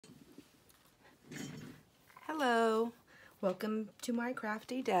Hello, welcome to my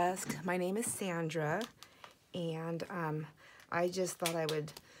crafty desk. My name is Sandra, and I just thought I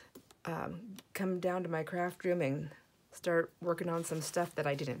would come down to my craft room and start working on some stuff that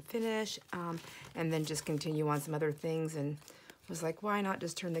I didn't finish, and then just continue on some other things, and was like, why not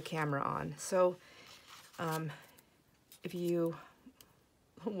just turn the camera on? So if you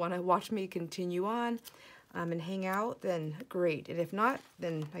want to watch me continue on and hang out, then great. And if not,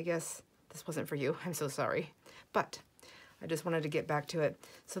 then I guess this wasn't for you. I'm so sorry. But I just wanted to get back to it.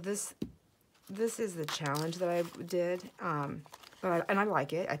 So this is the challenge that I did. And I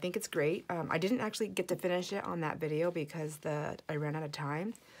like it. I think it's great. I didn't actually get to finish it on that video because I ran out of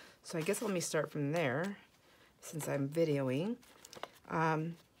time. So I guess let me start from there since I'm videoing.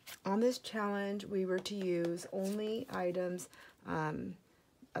 On this challenge, we were to use only items to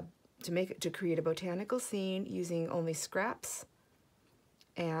create a botanical scene using only scraps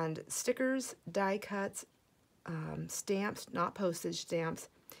and stickers, die cuts, stamps, not postage stamps,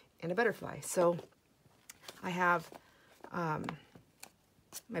 and a butterfly. So I have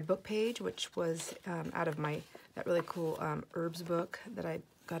my book page, which was out of that really cool herbs book that I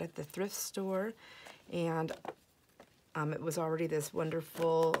got at the thrift store, and it was already this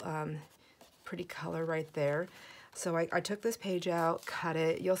wonderful pretty color right there. So I took this page out, cut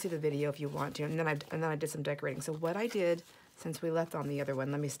it. You'll see the video if you want to, and then I did some decorating. So what I did, since we left on the other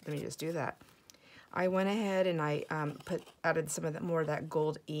one, let me just do that. I went ahead and I added some of more of that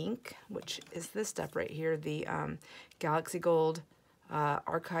gold ink, which is this stuff right here, the Galaxy Gold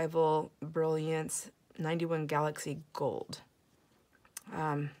Archival Brilliance 91 Galaxy Gold.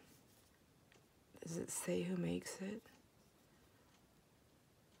 Does it say who makes it?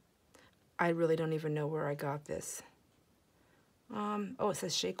 I really don't even know where I got this. Oh, it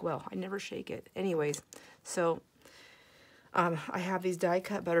says shake well. I never shake it. Anyways, so I have these die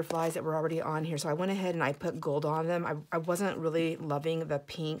cut butterflies that were already on here. So I went ahead and I put gold on them. I wasn't really loving the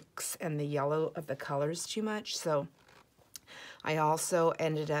pinks and the yellow of the colors too much. So I also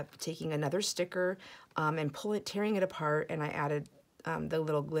ended up taking another sticker and tearing it apart, and I added the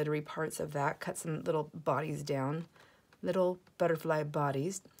little glittery parts of that, cut some little bodies down, little butterfly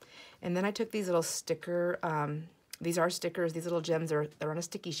bodies. And then I took these little sticker, these are stickers, these little gems, they're on a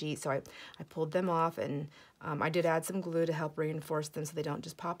sticky sheet, so I pulled them off, and I did add some glue to help reinforce them so they don't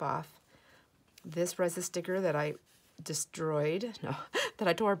just pop off. This was a sticker that I destroyed, no, that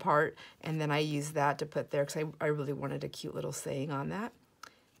I tore apart, and then I used that to put there because I really wanted a cute little saying on that.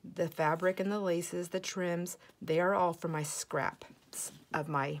 The fabric and the laces, the trims, they are all from my scraps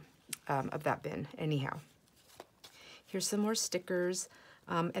of that bin. Anyhow, here's some more stickers.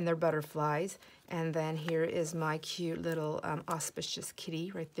 And they're butterflies. And then here is my cute little auspicious kitty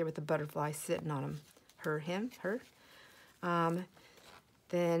right there with the butterfly sitting on him. Her.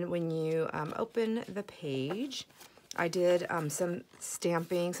 Then when you open the page, I did some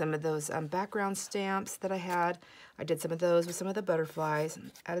stamping, some of those background stamps that I had. I did some of those with some of the butterflies,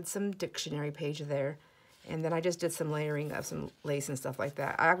 added some dictionary page there. And then I just did some layering of some lace and stuff like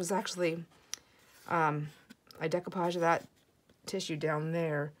that. I was actually, I decoupaged that tissue down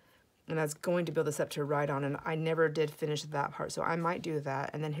there, and I was going to build this up to write on, and I never did finish that part, so I might do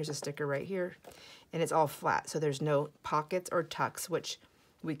that. And then here's a sticker right here, and it's all flat, so there's no pockets or tucks, which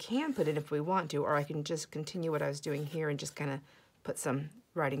we can put in if we want to, or I can just continue what I was doing here and just kind of put some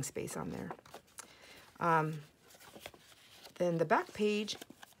writing space on there. Then the back page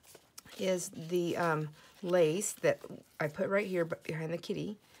is the lace that I put right here behind the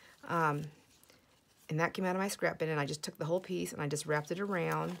kitty. And that came out of my scrap bin, and I just took the whole piece and I just wrapped it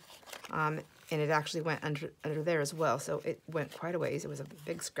around, and it actually went under there as well, so it went quite a ways. It was a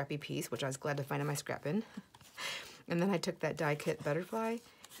big scrappy piece, which I was glad to find in my scrap bin. And then I took that die cut butterfly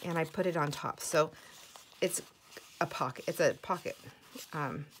and I put it on top. So it's a pocket. It's a pocket.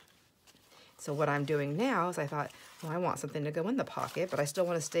 So what I'm doing now is I thought, well, I want something to go in the pocket, but I still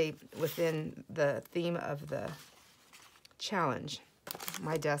want to stay within the theme of the challenge.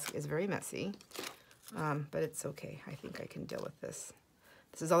 My desk is very messy. But it's okay. I think I can deal with this.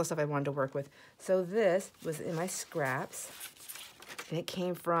 This is all the stuff I wanted to work with. So this was in my scraps, and it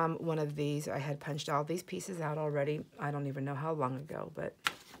came from one of these. I had punched all these pieces out already. I don't even know how long ago, but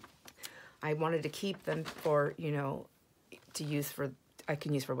I wanted to keep them for, you know, I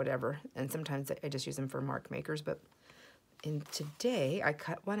can use for whatever. And sometimes I just use them for mark makers, but today I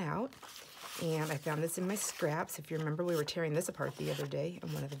cut one out, and I found this in my scraps. If you remember, we were tearing this apart the other day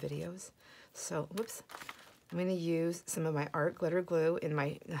in one of the videos. So, whoops, I'm going to use some of my art glitter glue in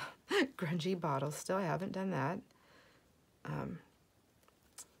my grungy bottle. Still, I haven't done that.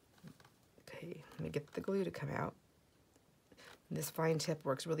 Okay, let me get the glue to come out. This fine tip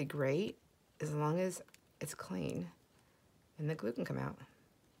works really great as long as it's clean and the glue can come out.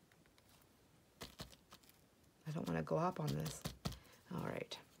 I don't want to glop on this. All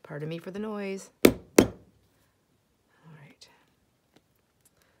right, pardon me for the noise. All right.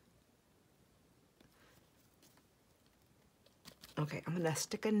 Okay, I'm gonna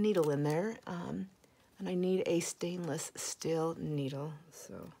stick a needle in there, and I need a stainless steel needle.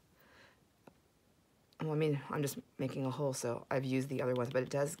 So, well, I mean, I'm just making a hole, so I've used the other ones, but it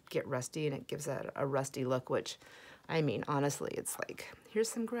does get rusty, and it gives that a rusty look, which, I mean, honestly, it's like, here's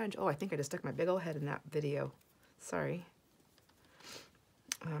some grunge. Oh, I think I just stuck my big old head in that video. Sorry.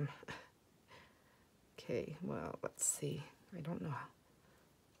 Okay, well, let's see. I don't know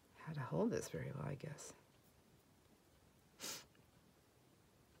how to hold this very well, I guess.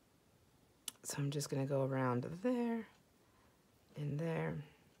 So I'm just going to go around there and there.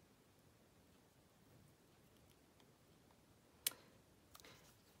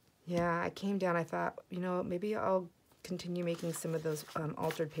 Yeah, I came down, I thought, you know, maybe I'll continue making some of those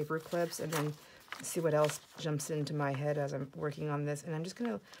altered paper clips and then see what else jumps into my head as I'm working on this. And I'm just going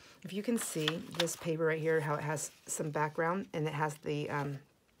to, if you can see this paper right here, how it has some background and it has the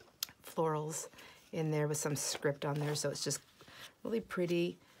florals in there with some script on there. So it's just really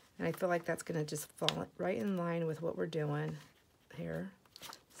pretty. And I feel like that's going to just fall right in line with what we're doing here.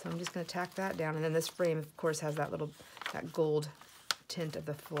 So I'm just going to tack that down. And then this frame, of course, has that gold tint of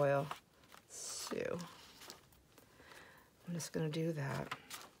the foil. So I'm just going to do that.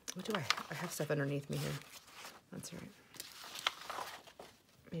 What do I have? I have stuff underneath me here. That's right.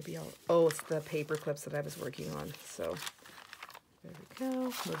 Maybe I'll, oh, it's the paper clips that I was working on. So there we go.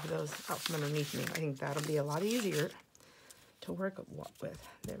 Move those out from underneath me. I think that'll be a lot easier to work with.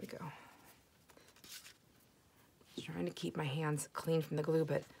 There we go. Just trying to keep my hands clean from the glue,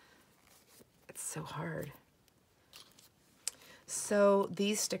 but it's so hard. So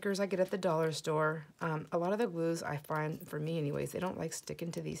these stickers I get at the dollar store, a lot of the glues I find, for me anyways, they don't like sticking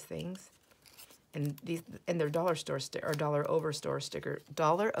to these things. And they're dollar store or dollar over store sticker.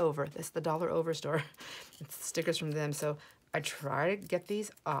 Dollar over, this is the dollar over store. It's stickers from them. So I try to get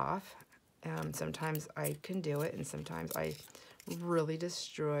these off. Sometimes I can do it, and sometimes I really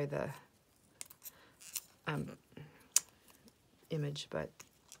destroy the image. But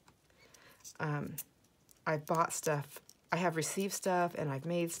I bought stuff. I have received stuff and I've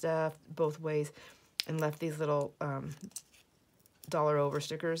made stuff both ways and left these little dollar over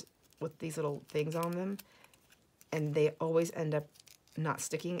stickers with these little things on them, and they always end up not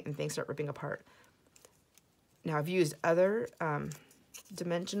sticking and things start ripping apart. Now I've used other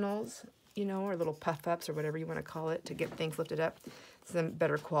dimensionals, you know, or little puff-ups or whatever you want to call it to get things lifted up, some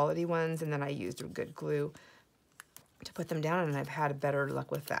better quality ones, and then I used a good glue to put them down, and I've had better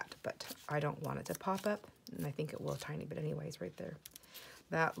luck with that, but I don't want it to pop up, and I think it will a tiny bit anyways right there.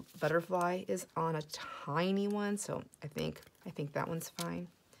 That butterfly is on a tiny one, so I think that one's fine.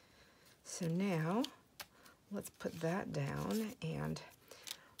 So now let's put that down, and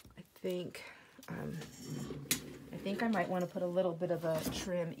I think I might want to put a little bit of a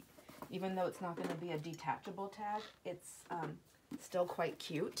trim, even though it's not going to be a detachable tag. It's still quite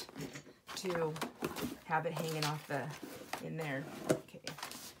cute to have it hanging off in there. Okay,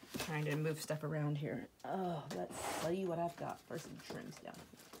 trying to move stuff around here. Oh, let's see what I've got for some trim stuff.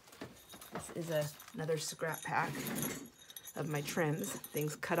 This is another scrap pack of my trims,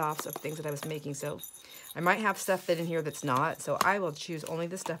 things cut offs of things that I was making. So I might have stuff in here that's not, so I will choose only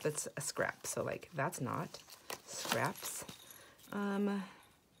the stuff that's a scrap. So like that's not scraps. Let's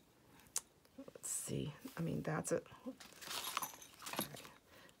see. I mean, that's a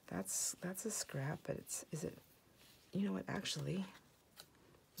that's a scrap, but is it, you know what, actually,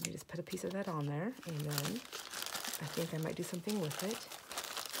 let me just put a piece of that on there, and then I think I might do something with it.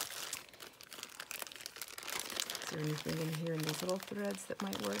 Is there anything in here in these little threads that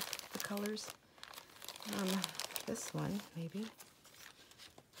might work, the colors? This one, maybe.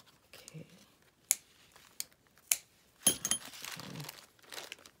 Okay.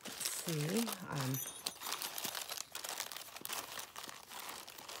 Let's see.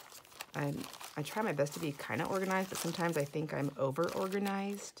 I try my best to be kind of organized, but sometimes I think I'm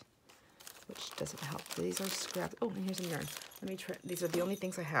over-organized, which doesn't help. These are scraps. Oh, and here's some yarn. Let me try. These are the only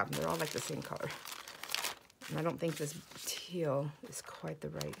things I have. They're all like the same color. And I don't think this teal is quite the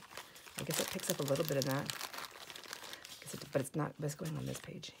right. I guess it picks up a little bit of that. But it's not. It's going on this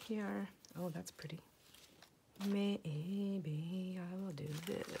page here. Oh, that's pretty. Maybe I will do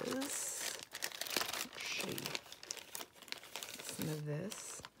this. Let's see. Some of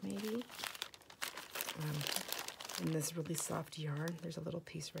this, maybe. And this really soft yarn. There's a little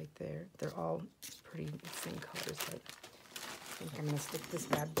piece right there. They're all pretty same colors, but I think I'm gonna stick this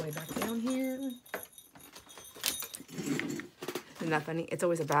bad boy back down here. Isn't that funny? It's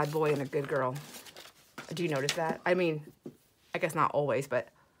always a bad boy and a good girl. Do you notice that? I mean, I guess not always, but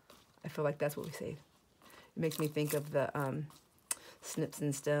I feel like that's what we say. It makes me think of the Snips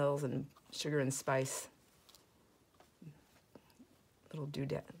and Stills and Sugar and Spice. Little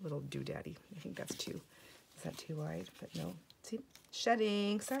doodaddy. I think that's too. Is that too wide? But no. See,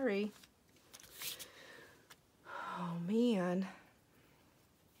 shedding. Sorry. Oh man.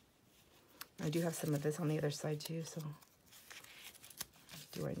 I do have some of this on the other side too. So,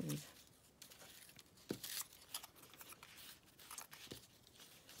 what do I need? I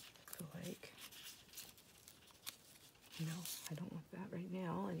feel like. No, I don't want that right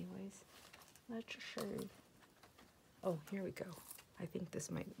now. Anyways, let's shade. Oh, here we go. I think this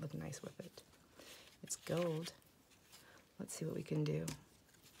might look nice with it. It's gold. Let's see what we can do.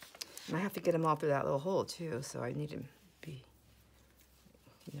 And I have to get them all through that little hole too, so I need to be,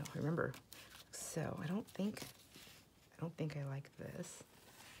 you know, remember. So I don't think I like this.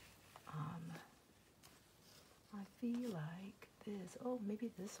 I feel like this. Oh, maybe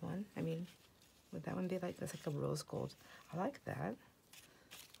this one. I mean, would that one be like, that's like a rose gold. I like that.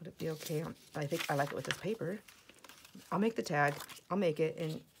 Would it be okay? I think I like it with this paper. I'll make the tag. I'll make it,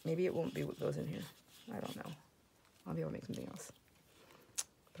 and maybe it won't be what goes in here. I don't know. I'll be able to make something else.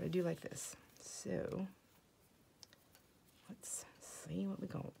 But I do like this. So, let's see what we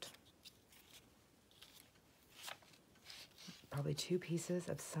got. Probably 2 pieces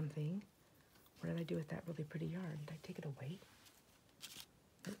of something. What did I do with that really pretty yarn? Did I take it away?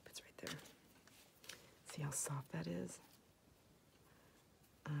 Nope, it's right there. See how soft that is?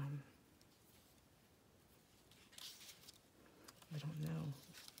 I don't know.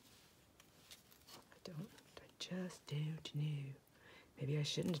 I just don't know. Maybe I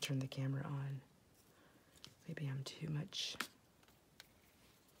shouldn't have turned the camera on. Maybe I'm too much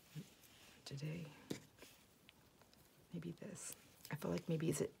today. Maybe this. I feel like maybe,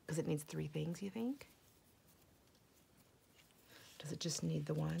 is it because it needs 3 things, you think? Does it just need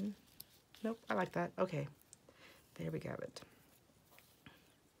the one? Nope, I like that. Okay, there we go it.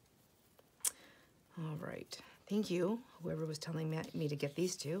 All right. Thank you, whoever was telling me to get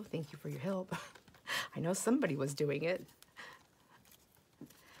these 2. Thank you for your help. I know somebody was doing it.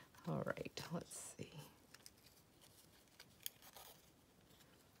 All right, let's see.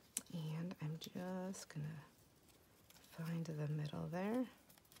 And I'm just gonna find the middle there.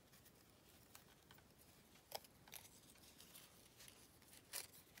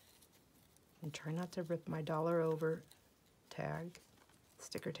 And try not to rip my dollar over tag,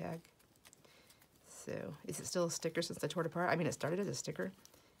 sticker tag. So, is it still a sticker since I tore it apart? I mean, it started as a sticker,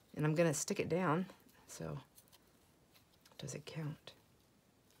 and I'm gonna stick it down, so does it count?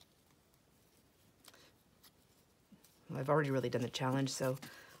 Well, I've already really done the challenge, so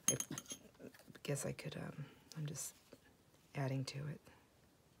I guess I could, I'm just adding to it.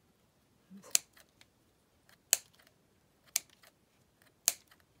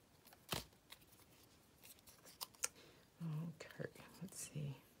 Okay, let's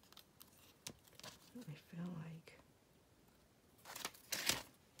see. I feel like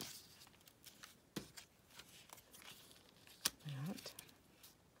that.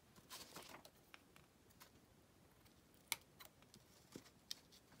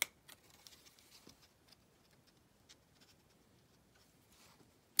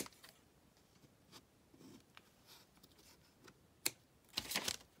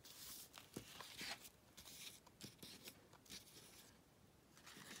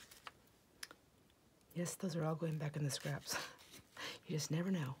 Yes, those are all going back in the scraps. You just never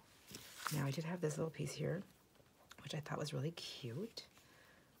know. Now, I did have this little piece here, which I thought was really cute.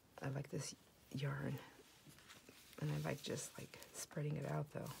 I like this yarn. And I like just like spreading it out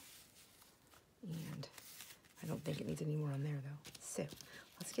though. And I don't think it needs any more on there though. So,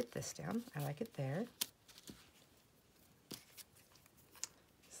 let's get this down. I like it there.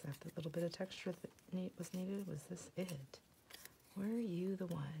 Is that the little bit of texture that was needed? Was this it? Were you the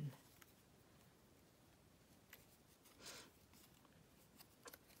one?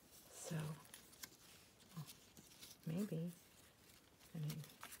 So, maybe, I mean,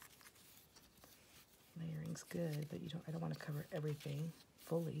 layering's good, but I don't want to cover everything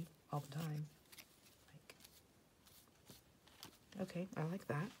fully all the time. Like, okay, I like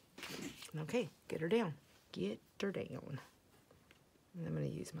that. Okay, get her down. Get her down. And I'm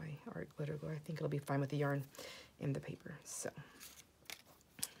going to use my art glitter glue. I think it'll be fine with the yarn and the paper. So,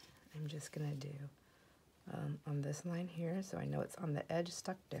 I'm just going to do on this line here, so I know it's on the edge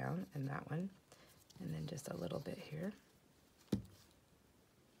stuck down, and that one, and then just a little bit here, and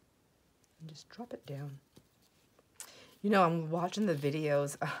just drop it down. You know, I'm watching the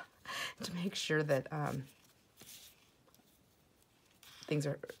videos to make sure that things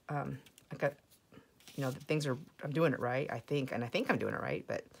are, I got, you know, I'm doing it right, I think, and I think I'm doing it right.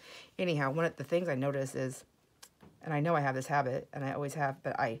 But anyhow, one of the things I notice is, and I know I have this habit, and I always have,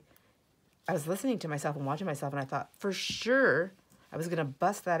 but I was listening to myself and watching myself, and I thought, for sure, I was going to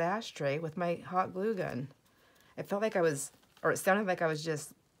bust that ashtray with my hot glue gun. It felt like I was, or it sounded like I was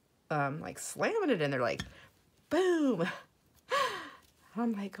just, like, slamming it in there, like, boom.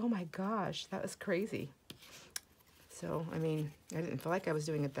 I'm like, oh my gosh, that was crazy. So, I mean, I didn't feel like I was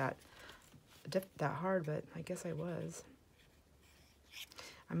doing it that hard, but I guess I was.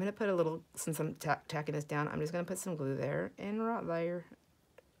 I'm going to put a little, since I'm tacking this down, I'm just going to put some glue there and right there,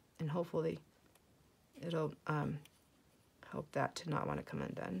 and hopefully it'll help that to not want to come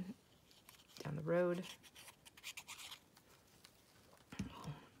undone down the road.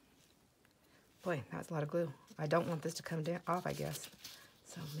 Boy, that's a lot of glue. I don't want this to come off, I guess.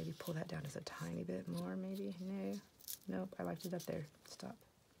 So maybe pull that down just a tiny bit more, maybe. No. Nope, I left it up there. Stop.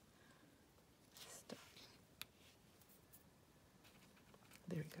 Stop.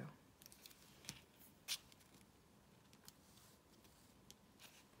 There we go.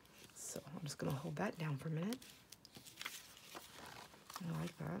 So I'm just going to hold that down for a minute. I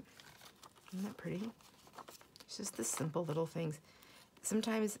like that. Isn't that pretty? It's just the simple little things.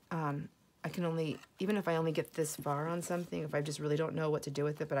 Sometimes I can only, even if I only get this far on something, if I just really don't know what to do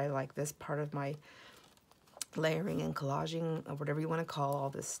with it, but I like this part of my layering and collaging, or whatever you want to call all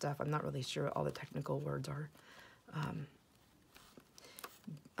this stuff. I'm not really sure what all the technical words are.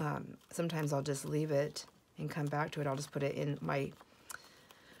 Sometimes I'll just leave it and come back to it. I'll just put it in my,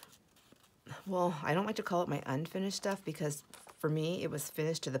 well, I don't like to call it my unfinished stuff, because for me it was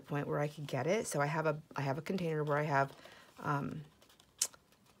finished to the point where I could get it. So I have a container where I have,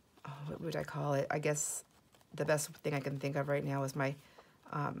 what would I call it? I guess the best thing I can think of right now is my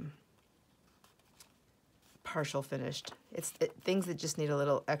partial finished. It's things that just need a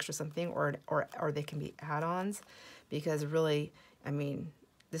little extra something, or they can be add-ons, because really, I mean,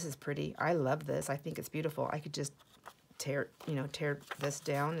 this is pretty. I love this. I think it's beautiful. I could just tear this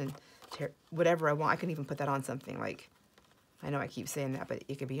down and tear whatever I want. I can even put that on something, like, I know I keep saying that, but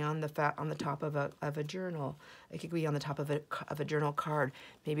it could be on the top of a journal. It could be on the top of a journal card.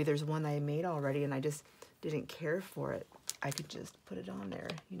 Maybe there's one that I made already and I just didn't care for it. I could just put it on there,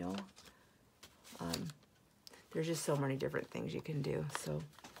 you know. There's just so many different things you can do. So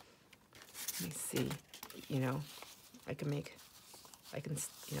let me see. You know, I can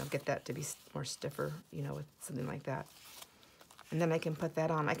get that to be more stiffer, you know, with something like that. And then I can put that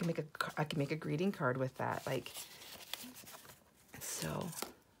on. I can make a greeting card with that, like. So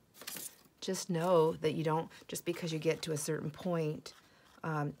just know that you don't, just because you get to a certain point,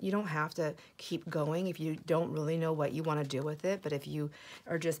 you don't have to keep going if you don't really know what you want to do with it. But if you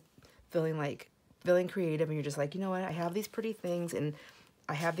are just feeling creative, and you're just like, you know what, I have these pretty things and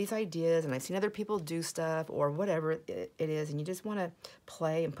I have these ideas and I've seen other people do stuff, or whatever it is, and you just want to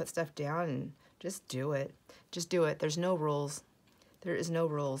play and put stuff down, and just do it. Just do it. There's no rules. There is no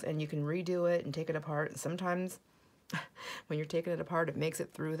rules. And you can redo it and take it apart. And sometimes when you're taking it apart, it makes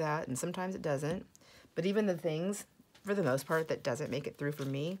it through that, and sometimes it doesn't. But even the things, for the most part, that doesn't make it through for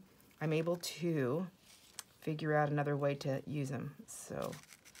me, I'm able to figure out another way to use them. So,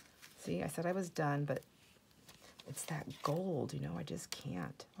 see, I said I was done, but it's that gold, you know, I just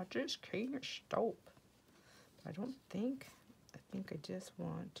can't. I just can't stop. I think I just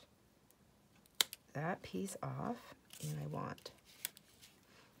want that piece off, and I want,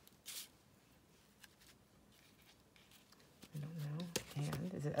 I don't know,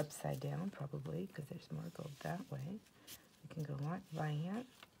 and is it upside down? Probably, because there's more gold that way. I can go like that.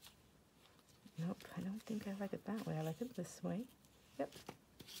 Nope, I don't think I like it that way. I like it this way. Yep.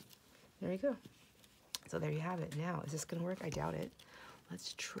 There you go. So there you have it. Now, is this going to work? I doubt it.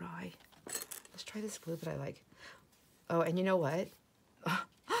 Let's try. Let's try this glue that I like. Oh, and you know what?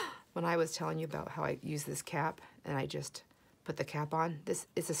 When I was telling you about how I use this cap, and I just put the cap on,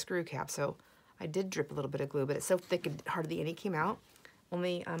 it's a screw cap, so I did drip a little bit of glue, but it's so thick and hardly any came out.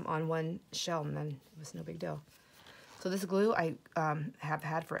 Only on one shell, and then it was no big deal. So this glue I have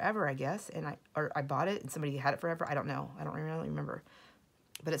had forever, I guess, and I bought it and somebody had it forever. I don't know. I don't really remember.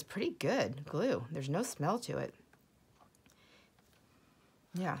 But it's pretty good glue. There's no smell to it.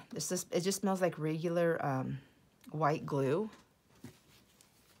 Yeah, it just smells like regular white glue,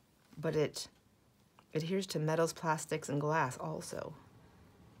 but it adheres to metals, plastics, and glass also.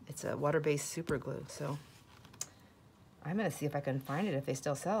 It's a water-based super glue, so I'm gonna see if I can find it, if they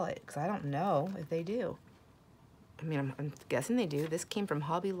still sell it, because I don't know if they do. I mean, I'm guessing they do. This came from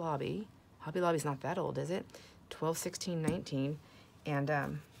Hobby Lobby. Hobby Lobby's not that old, is it? 12, 16, 19. And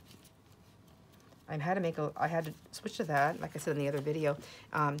I had to switch to that, like I said in the other video,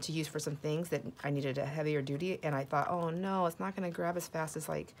 to use for some things that I needed a heavier duty, and I thought, oh no, it's not going to grab as fast as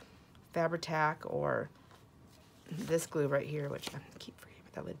like Fabri-Tac or this glue right here, which I keep forgetting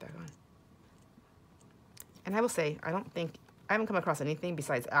to put that lid back on. And I will say, I haven't come across anything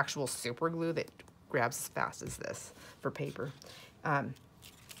besides actual super glue that grabs as fast as this for paper. I'm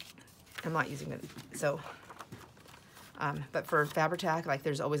not using it, so... but for Fabri-Tac, like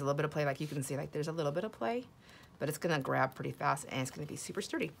there's always a little bit of play, like you can see, like there's a little bit of play, but it's gonna grab pretty fast and it's gonna be super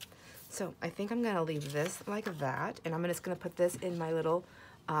sturdy. So I think I'm gonna leave this like that, and I'm just gonna put this in my little,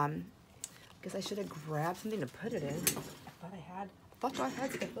 because I should have grabbed something to put it in. I thought I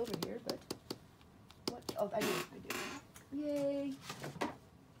had stuff over here, but what? Oh, I do. Yay.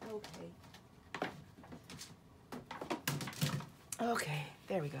 Okay,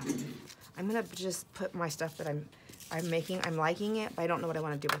 there we go. I'm gonna just put my stuff that I'm liking it, but I don't know what I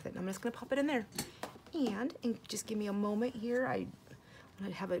want to do with it. I'm just gonna pop it in there. And just give me a moment here. I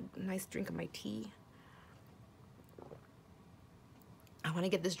want to have a nice drink of my tea. I want to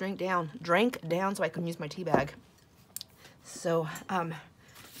get this drink down so I can use my tea bag. So,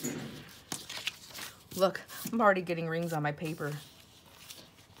 look, I'm already getting rings on my paper.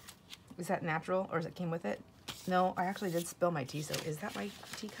 Is that natural, or is it came with it? No, I actually did spill my tea, so is that my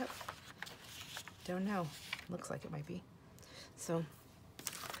teacup? Don't know. Looks like it might be. So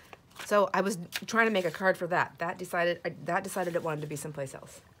I was trying to make a card for that. That decided it wanted to be someplace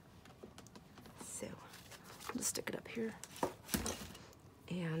else. So I'll just stick it up here,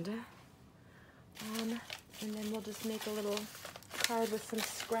 and then we'll just make a little card with some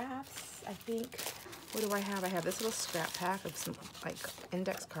scraps. I think. What do I have? I have this little scrap pack of some like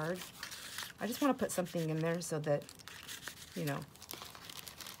index card. I just want to put something in there so that you know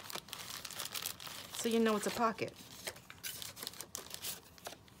it's a pocket.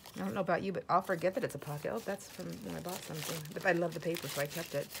 I don't know about you, but I'll forget that it's a pocket. Oh, that's from when I bought something. But I love the paper, so I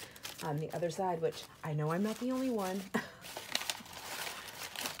kept it. On the other side, which I know I'm not the only one.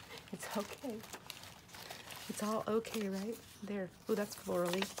 It's okay. It's all okay, right? There. Oh, that's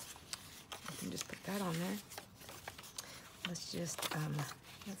florally. I can just put that on there. Let's just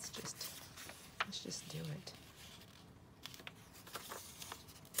do it.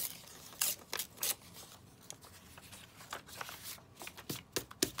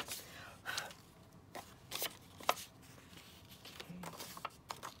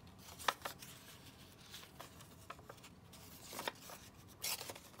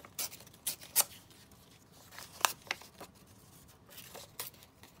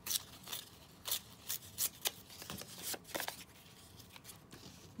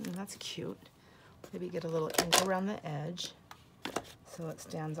 That's cute. Maybe get a little ink around the edge so it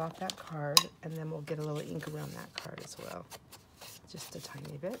stands off that card, and then we'll get a little ink around that card as well. Just a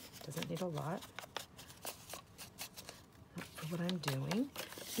tiny bit. Doesn't need a lot. Not for what I'm doing.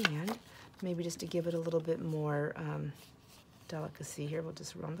 And maybe just to give it a little bit more delicacy here, we'll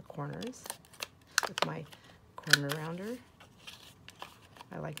just round the corners with my corner rounder.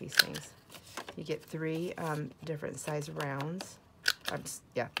 I like these things. You get 3 different size rounds.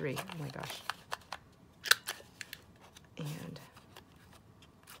 Yeah, 3. Oh my gosh. And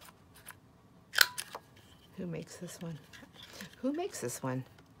who makes this one? Who makes this one?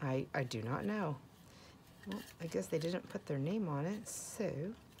 I do not know. Well, I guess they didn't put their name on it, so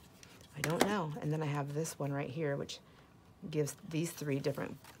I don't know. And then I have this one right here, which gives these 3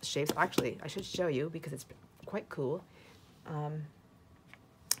 different shapes. Actually, I should show you because it's quite cool.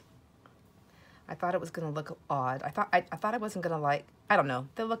 I thought it was gonna look odd. I thought I wasn't gonna like. I don't know.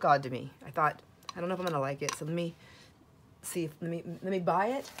 They look odd to me. I don't know if I'm gonna like it. So let me see. Let me buy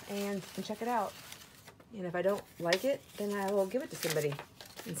it and check it out. And if I don't like it, then I will give it to somebody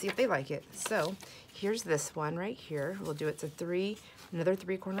and see if they like it. So here's this one right here. We'll do it's another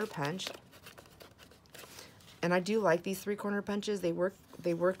 3-corner punch. And I do like these 3-corner punches. They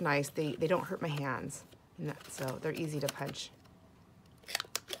work nice. They don't hurt my hands. So they're easy to punch.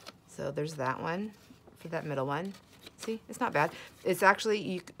 So there's that one for that middle one. See, it's not bad. It's actually,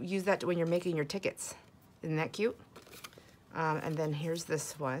 you use that when you're making your tickets. Isn't that cute? And then here's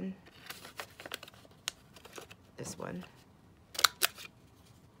this one. This one.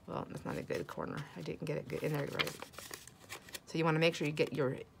 Well, that's not a good corner. I didn't get it good in there right. So you want to make sure you get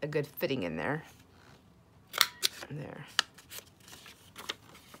a good fitting in there. There.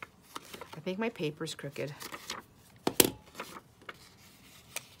 I think my paper's crooked.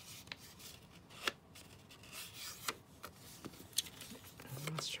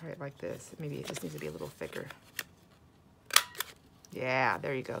 Let's try it like this. Maybe it just needs to be a little thicker. Yeah,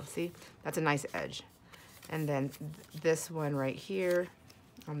 there you go. See? That's a nice edge. And then this one right here,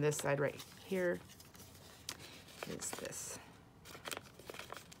 on this side right here, is this.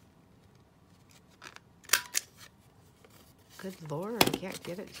 Good Lord, I can't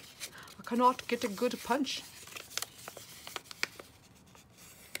get it. I cannot get a good punch.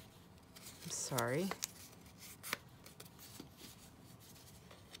 I'm sorry.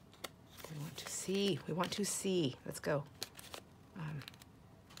 We want to see. We want to see. Let's go.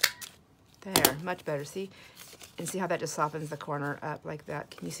 There, much better. See? And see how that just softens the corner up like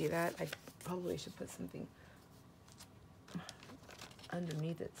that? Can you see that? I probably should put something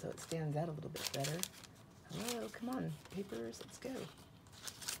underneath it so it stands out a little bit better. Hello, come on, papers, let's go.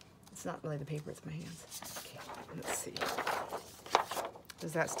 It's not really the paper, it's my hands. Okay, let's see.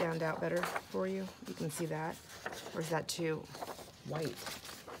 Does that stand out better for you? You can see that? Or is that too white?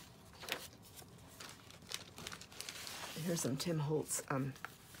 Here's some Tim Holtz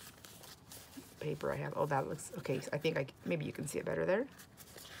paper I have. Oh, that looks, okay, I think maybe you can see it better there.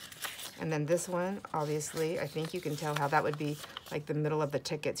 And then this one, obviously, I think you can tell how that would be like the middle of the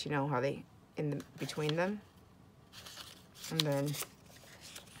tickets, you know, how they, between them. And then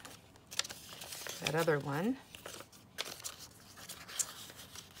that other one.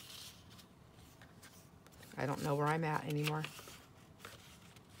 I don't know where I'm at anymore.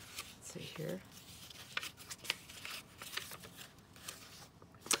 Let's see here.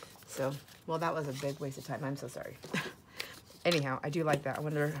 So, well, that was a big waste of time. I'm so sorry. Anyhow, I do like that. I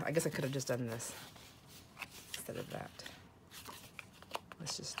wonder, I guess I could have just done this instead of that.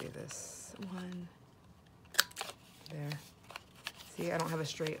 Let's just do this one. There. See, I don't have a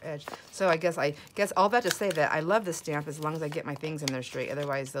straight edge. So I guess all that to say that I love this stamp as long as I get my things in there straight.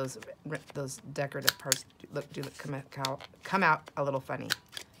 Otherwise, those decorative parts come out a little funny.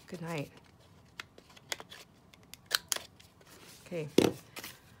 Good night. Okay.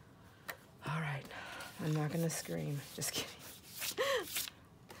 All right. I'm not going to scream. Just kidding.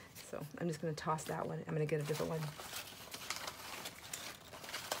 So I'm just going to toss that one. I'm going to get a different one.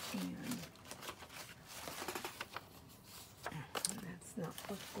 And that's not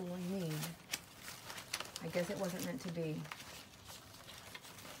what I need. I guess it wasn't meant to be.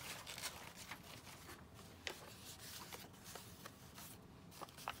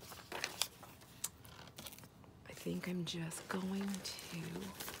 I think I'm just going to,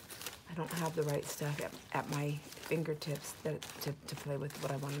 I don't have the right stuff at my fingertips to play with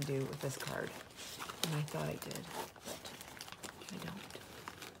what I want to do with this card. And I thought I did, but I don't.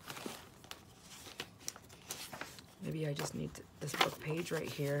 Maybe I just need this book page right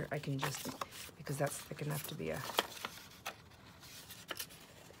here. I can just, because that's thick enough to be a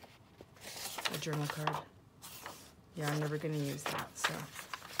journal card. Yeah, I'm never going to use that, so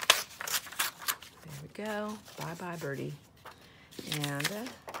there we go. Bye-bye, birdie. And, okay,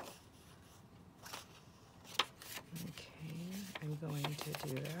 I'm going to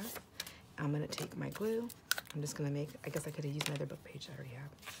do that. I'm going to take my glue. I'm just going to make, I guess I could have used my other book page I already have.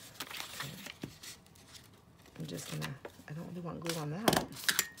 Okay. I'm just going to, I don't really want glue on that.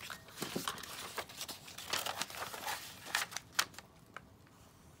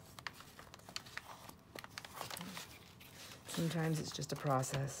 Sometimes it's just a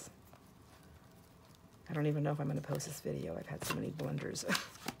process. I don't even know if I'm going to post this video. I've had so many blunders. Okay.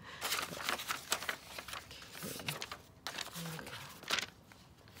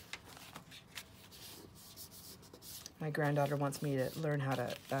 My granddaughter wants me to learn how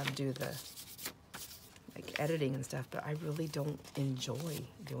to do the editing and stuff, but I really don't enjoy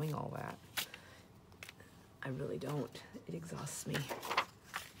doing all that. I really don't. It exhausts me.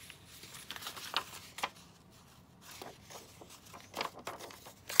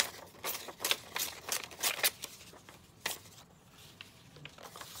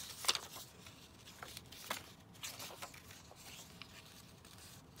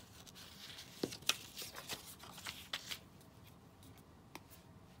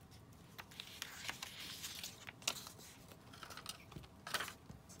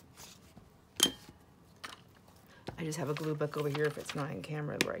 I just have a glue book over here if it's not in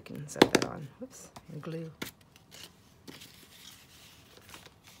camera where I can set that on. Whoops, and glue.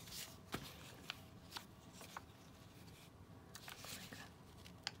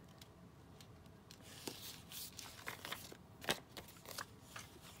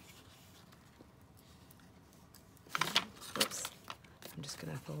 Whoops. I'm just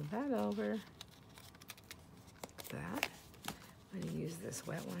gonna fold that over. Like that. I'm gonna use this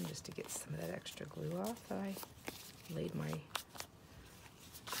wet one just to get some of that extra glue off that I laid my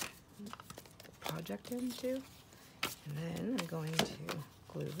project into. And then I'm going to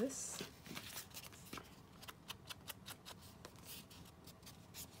glue this.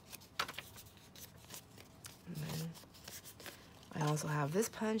 And then I also have this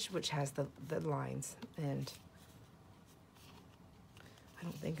punch which has the lines, and I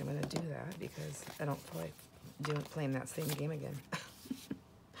don't think I'm going to do that because I don't feel like playing that same game again.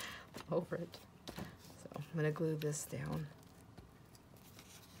 Over it. So I'm going to glue this down.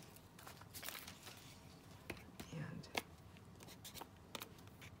 And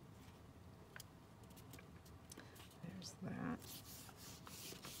there's that.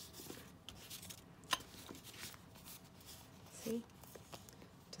 See?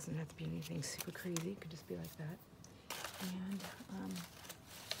 Doesn't have to be anything super crazy. It could just be like that. And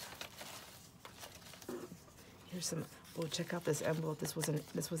here's some. Oh, check out this envelope. This was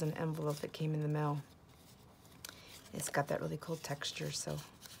an envelope that came in the mail. It's got that really cool texture. So,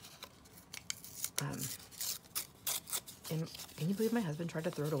 and can you believe my husband tried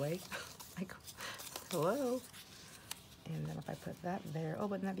to throw it away? Like, hello. And then if I put that there, oh,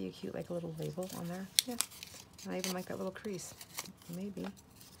 wouldn't that be a cute, like a little label on there? Yeah. And I even like that little crease. Maybe.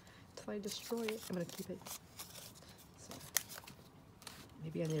 Until I destroy it, I'm gonna keep it. So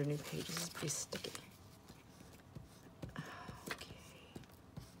maybe I need a new page. This is pretty sticky.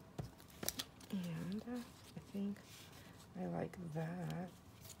 And I think I like that.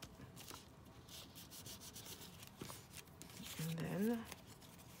 And then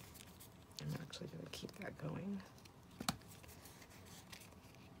I'm actually going to keep that going.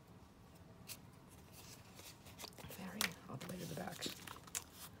 Very all the way to the back.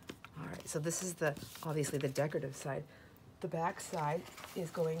 All right, so this is obviously the decorative side. The back side is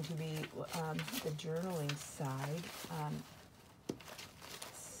going to be the journaling side.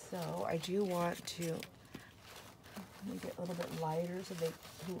 So I do want to make it a little bit lighter so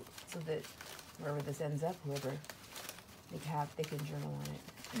that wherever this ends up, whoever they can journal on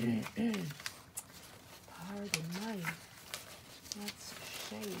it. Pardon my, let's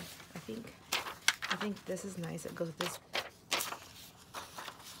shade. I think this is nice. It goes with this.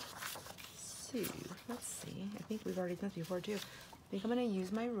 So let's see. I think we've already done this before too. I think I'm gonna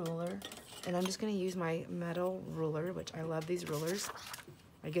use my ruler, and I'm just gonna use my metal ruler, which I love these rulers.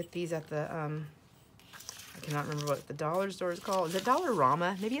 I get these at the, I cannot remember what the dollar store is called. Is it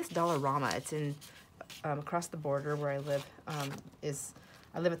Dollarama? Maybe it's Dollarama. It's in, across the border where I live,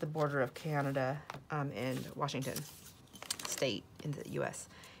 I live at the border of Canada and Washington State in the U.S.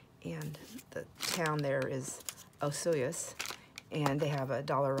 And the town there is Osoyoos, and they have a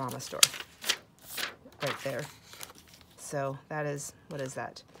Dollarama store right there. So that is, what is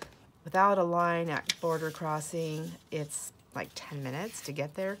that? Without a line at border crossing, it's like 10 minutes to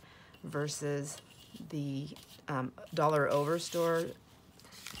get there versus the Dollar Over store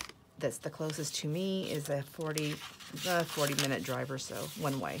that's the closest to me is a 40-minute drive or so,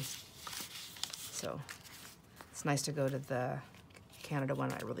 one way. So it's nice to go to the Canada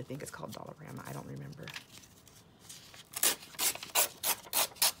one. I really think it's called Dollarama. I don't remember.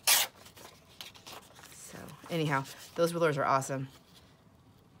 So anyhow, those rulers are awesome.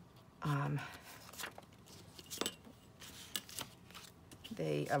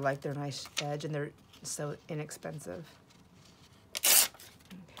 I like their nice edge, and they're so inexpensive.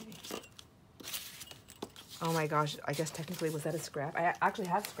 Okay. Oh my gosh, I guess technically, was that a scrap? I actually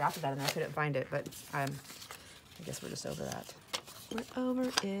have scrapped that and I couldn't find it, but I guess we're just over that. We're over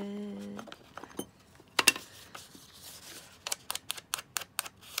it.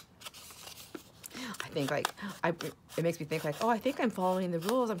 I think like, it makes me think like, oh, I think I'm following the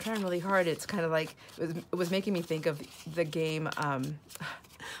rules. I'm trying really hard. It's kind of like, it was making me think of the game,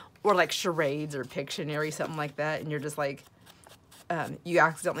 or like charades or Pictionary, something like that. And you're just like, you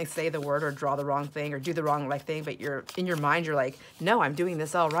accidentally say the word or draw the wrong thing or do the wrong like thing, but you're in your mind, you're like, no, I'm doing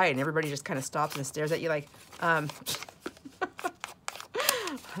this all right. And everybody just kind of stops and stares at you like,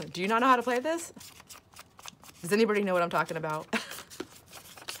 do you not know how to play this? Does anybody know what I'm talking about?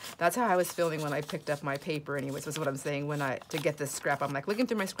 That's how I was feeling when I picked up my paper anyways, was what I'm saying to get this scrap. I'm like looking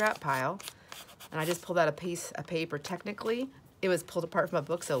through my scrap pile, and I just pulled out a piece of paper. Technically, it was pulled apart from a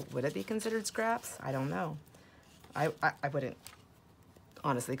book, so would it be considered scraps? I don't know. I wouldn't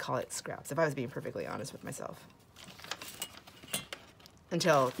honestly call it scraps, if I was being perfectly honest with myself.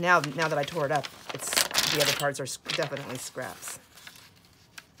 Until now that I tore it up, the other parts are definitely scraps.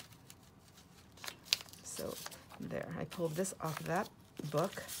 So there, I pulled this off of that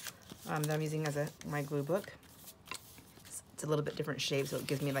book that I'm using as my glue book. It's a little bit different shape, so it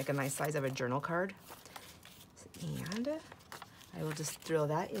gives me like a nice size of a journal card. And I will just throw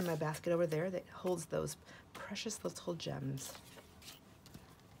that in my basket over there that holds those precious little gems.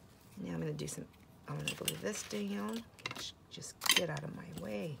 Now I'm gonna glue this down. Just get out of my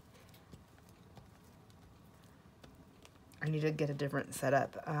way. I need to get a different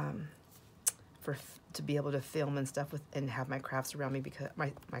setup to be able to film and stuff and have my crafts around me, because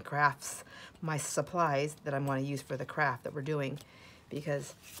my supplies that I want to use for the craft that we're doing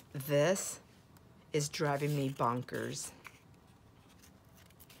because this is driving me bonkers.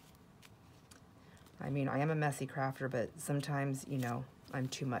 I mean, I am a messy crafter, but sometimes, you know, I'm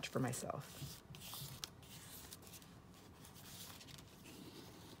too much for myself.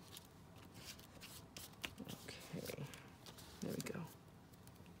 Okay, there we go.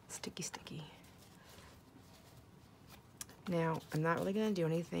 Sticky, sticky. Now, I'm not really gonna do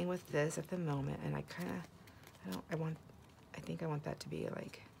anything with this at the moment, and I think I want that to be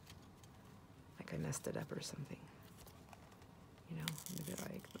like I messed it up or something. You know, maybe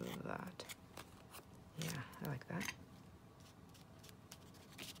like that. Yeah, I like that.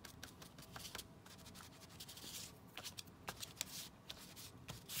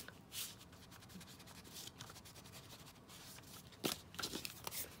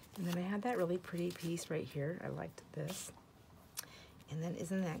 And then I had that really pretty piece right here. I liked this. And then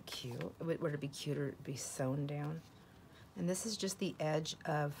isn't that cute? Would it be cuter to be sewn down? And this is just the edge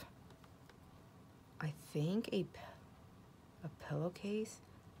of, I think, a pillowcase.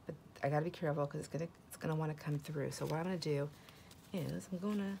 But I gotta be careful because it's gonna want to come through. So what I'm gonna do is I'm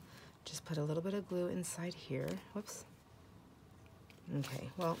gonna just put a little bit of glue inside here. Whoops. Okay,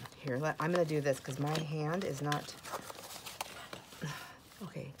 well, here, I'm gonna do this because my hand is not,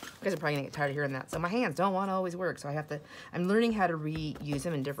 okay, you guys are probably gonna get tired of hearing that. So my hands don't want to always work, so I'm learning how to reuse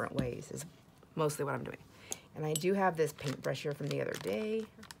them in different ways is mostly what I'm doing. And I do have this paintbrush here from the other day,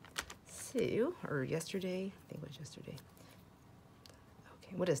 or yesterday, I think it was yesterday.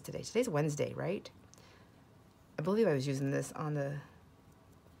 Okay, what is today? Today's Wednesday, right? I believe I was using this on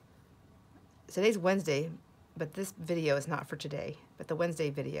today's Wednesday, but this video is not for today, but the Wednesday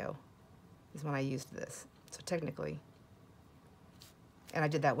video is when I used this. So technically, and I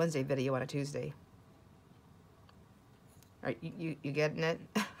did that Wednesday video on a Tuesday. All right, you getting it?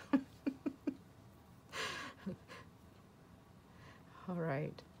 All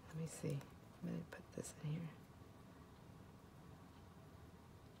right, let me see. I'm gonna put this in here.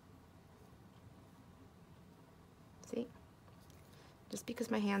 See? Just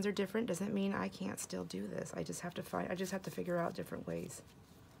because my hands are different doesn't mean I can't still do this. I just have to figure out different ways.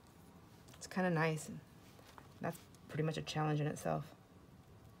 It's kind of nice. And that's pretty much a challenge in itself.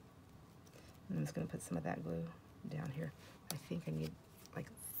 And I'm just gonna put some of that glue down here. I think I need like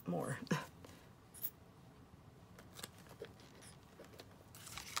more.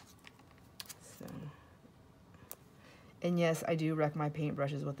 So, and yes, I do wreck my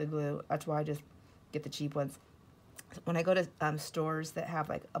paintbrushes with the glue. That's why I just get the cheap ones. When I go to stores that have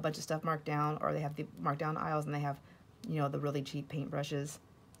like a bunch of stuff marked down, or they have the marked down aisles and they have, you know, the really cheap paintbrushes,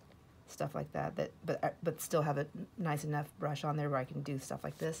 stuff like that, but still have a nice enough brush on there where I can do stuff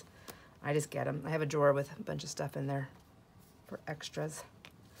like this, I just get them. I have a drawer with a bunch of stuff in there for extras.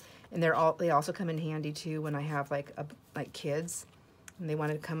 And they also come in handy too when I have like kids and they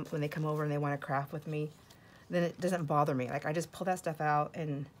want to come, when they come over and they want to craft with me, then it doesn't bother me. Like I just pull that stuff out,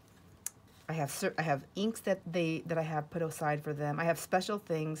 and I have inks that I have put aside for them. I have special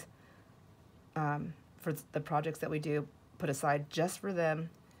things for the projects that we do put aside just for them,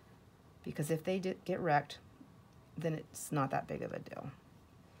 because if they get wrecked, then it's not that big of a deal.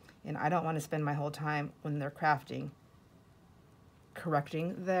 And I don't want to spend my whole time when they're crafting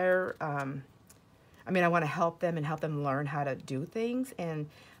correcting their, I mean, I want to help them and help them learn how to do things and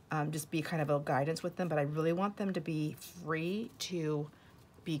just be kind of a guidance with them, but I really want them to be free to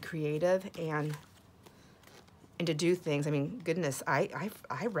be creative and to do things. I mean, goodness, I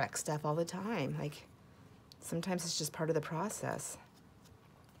wreck stuff all the time. Like, sometimes it's just part of the process.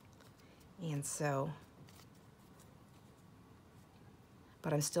 And so,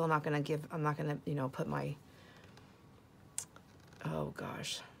 but I'm still not going to I'm not going to, you know, put my, oh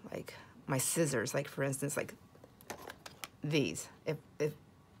gosh, like my scissors, like for instance, like these. If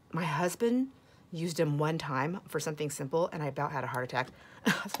my husband used them one time for something simple and I about had a heart attack.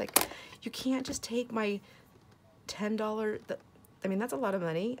 I was like, you can't just take my $10, I mean, that's a lot of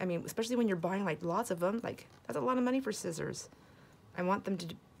money. I mean, especially when you're buying like lots of them, like that's a lot of money for scissors.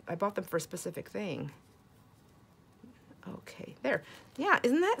 I bought them for a specific thing. Okay, there. Yeah,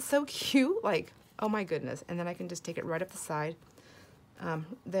 isn't that so cute? Like, oh my goodness. And then I can just take it right up the side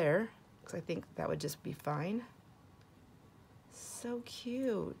there, because I think that would just be fine. So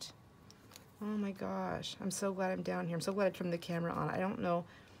cute. Oh my gosh, I'm so glad I'm down here. I'm so glad I turned the camera on. I don't know,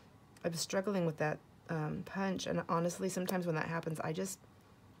 I was struggling with that punch, and honestly, sometimes when that happens, I just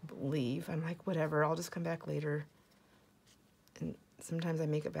leave. I'm like, whatever, I'll just come back later. And sometimes I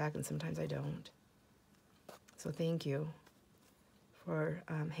make it back, and sometimes I don't. So thank you for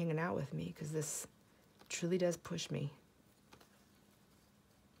hanging out with me, because this truly does push me.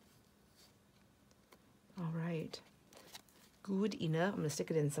 All right. good enough. I'm gonna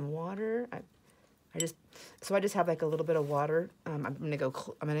stick it in some water. I just have like a little bit of water. I'm gonna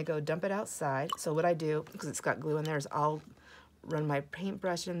go dump it outside. So what I do, because it's got glue in there, is I'll run my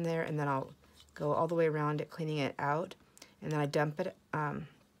paintbrush in there, and then I'll go all the way around it, cleaning it out, and then I dump it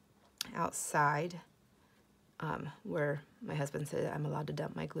outside, where my husband said I'm allowed to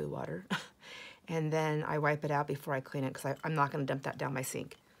dump my glue water. And then I wipe it out before I clean it, because I'm not going to dump that down my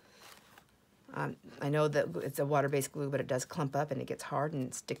sink. I know that it's a water-based glue, but it does clump up and it gets hard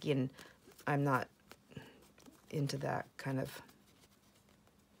and sticky, and I'm not into that kind of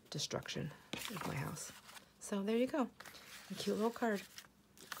destruction of my house. So there you go, a cute little card.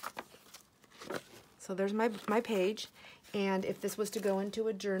 So there's my page, and if this was to go into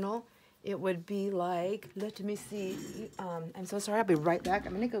a journal, it would be like, let me see. I'm so sorry, I'll be right back.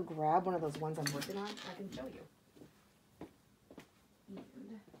 I'm gonna go grab one of those ones I'm working on. I can show you. And I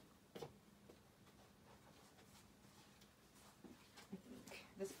think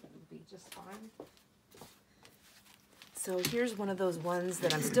this would be just fine. So here's one of those ones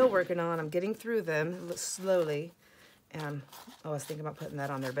that I'm still working on. I'm getting through them slowly. Oh, I was thinking about putting that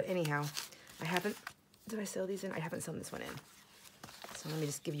on there, but anyhow, I haven't, did I sew these in? I haven't sewn this one in. So let me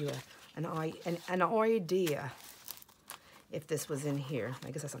just give you an idea if this was in here.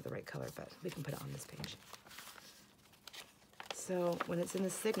 I guess that's not the right color, but we can put it on this page. So when it's in the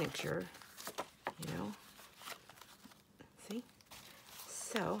signature, you know, see?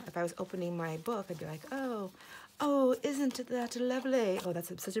 So if I was opening my book, I'd be like, oh, isn't that lovely? Oh,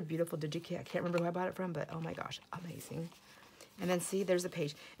 that's such a beautiful digikey. I can't remember who I bought it from, but oh my gosh, amazing. And then see, there's the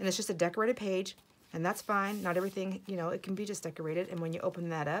page. And it's just a decorated page, and that's fine. Not everything, you know, it can be just decorated. And when you open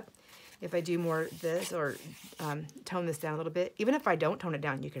that up, if I do more this or tone this down a little bit, even if I don't tone it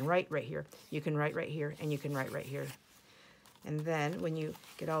down, you can write right here. You can write right here, and you can write right here. And then when you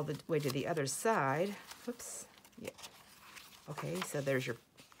get all the way to the other side, whoops, yeah. Okay, so there's your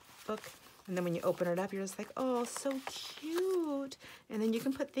book. And then when you open it up, you're just like, oh, so cute. And then you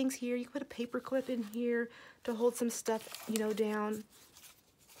can put things here. You can put a paper clip in here to hold some stuff, you know, down.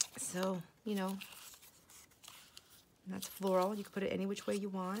 So, you know, that's floral. You can put it any which way you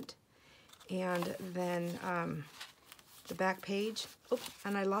want. And then the back page. Oh,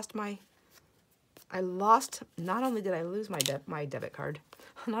 and not only did I lose my debit card.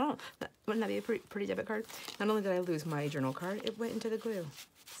 Wouldn't that be a pretty debit card? Not only did I lose my journal card, it went into the glue.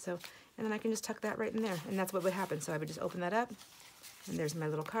 So, and then I can just tuck that right in there, and that's what would happen. So I would just open that up, and there's my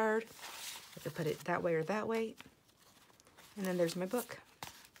little card. I could put it that way or that way, and then there's my book.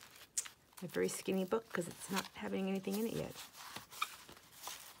 My very skinny book, because it's not having anything in it yet.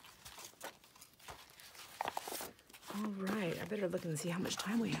 All right, I better look and see how much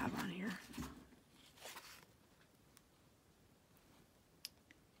time we have on here.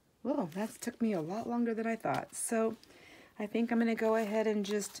 Well, that took me a lot longer than I thought. So I think I'm going to go ahead and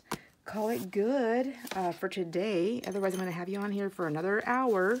just call it good for today. Otherwise, I'm going to have you on here for another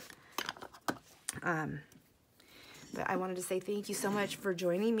hour. But I wanted to say thank you so much for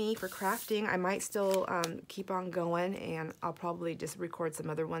joining me for crafting. I might still keep on going, and I'll probably just record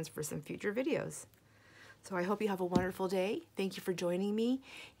some other ones for some future videos. So I hope you have a wonderful day. Thank you for joining me,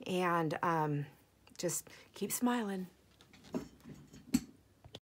 and just keep smiling.